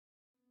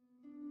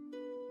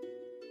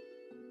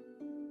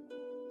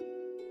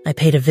I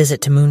paid a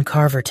visit to Moon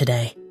Carver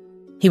today.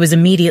 He was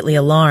immediately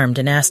alarmed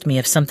and asked me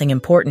if something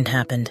important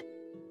happened.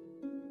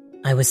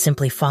 I was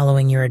simply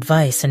following your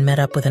advice and met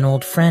up with an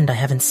old friend I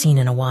haven't seen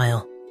in a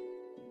while.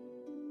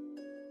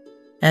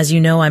 As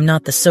you know, I'm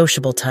not the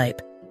sociable type,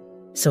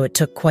 so it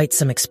took quite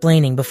some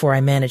explaining before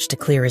I managed to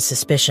clear his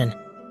suspicion.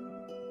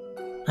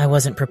 I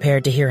wasn't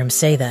prepared to hear him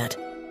say that.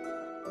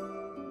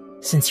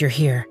 Since you're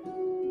here,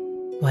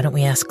 why don't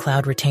we ask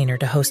Cloud Retainer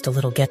to host a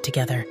little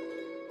get-together?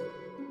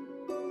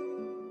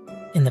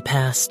 In the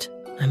past,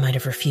 I might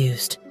have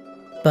refused,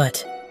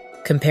 but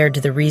compared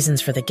to the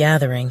reasons for the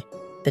gathering,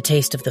 the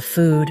taste of the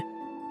food,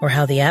 or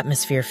how the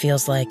atmosphere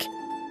feels like,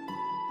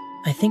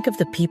 I think of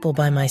the people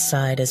by my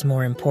side as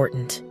more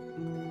important.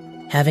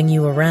 Having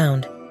you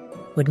around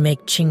would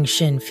make Qing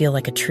Xin feel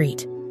like a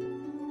treat.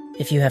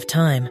 If you have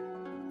time,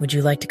 would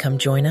you like to come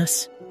join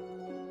us?